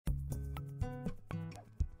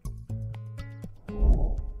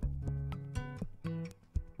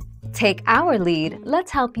Take our lead, let's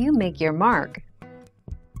help you make your mark.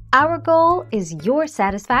 Our goal is your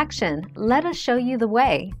satisfaction. Let us show you the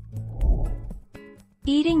way.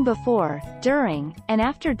 Eating before, during, and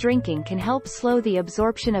after drinking can help slow the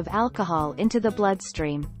absorption of alcohol into the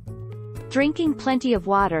bloodstream. Drinking plenty of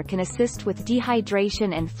water can assist with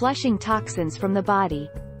dehydration and flushing toxins from the body.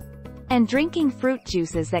 And drinking fruit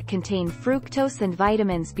juices that contain fructose and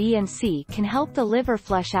vitamins B and C can help the liver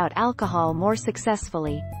flush out alcohol more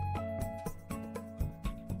successfully.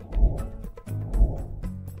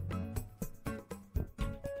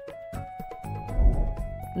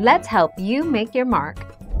 Let's help you make your mark.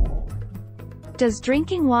 Does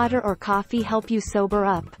drinking water or coffee help you sober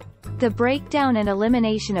up? The breakdown and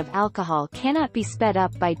elimination of alcohol cannot be sped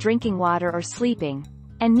up by drinking water or sleeping,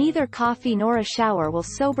 and neither coffee nor a shower will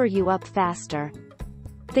sober you up faster.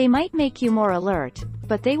 They might make you more alert,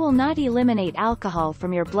 but they will not eliminate alcohol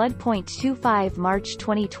from your blood. 25 March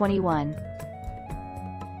 2021.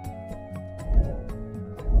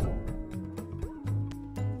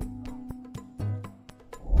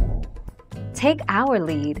 Take our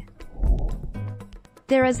lead.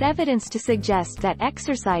 There is evidence to suggest that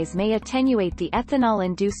exercise may attenuate the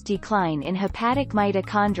ethanol-induced decline in hepatic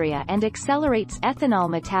mitochondria and accelerates ethanol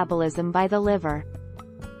metabolism by the liver.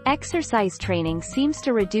 Exercise training seems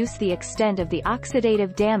to reduce the extent of the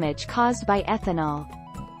oxidative damage caused by ethanol.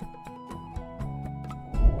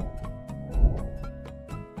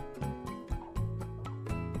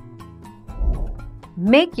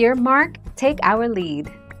 Make your mark, take our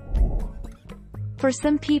lead. For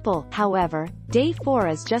some people, however, day 4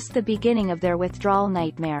 is just the beginning of their withdrawal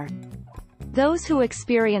nightmare. Those who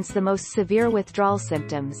experience the most severe withdrawal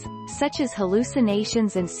symptoms, such as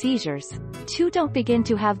hallucinations and seizures, too don't begin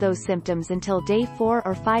to have those symptoms until day 4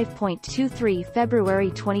 or 5.23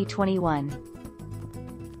 February 2021.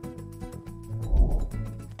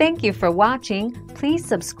 Thank you for watching. Please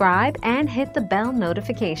subscribe and hit the bell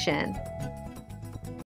notification.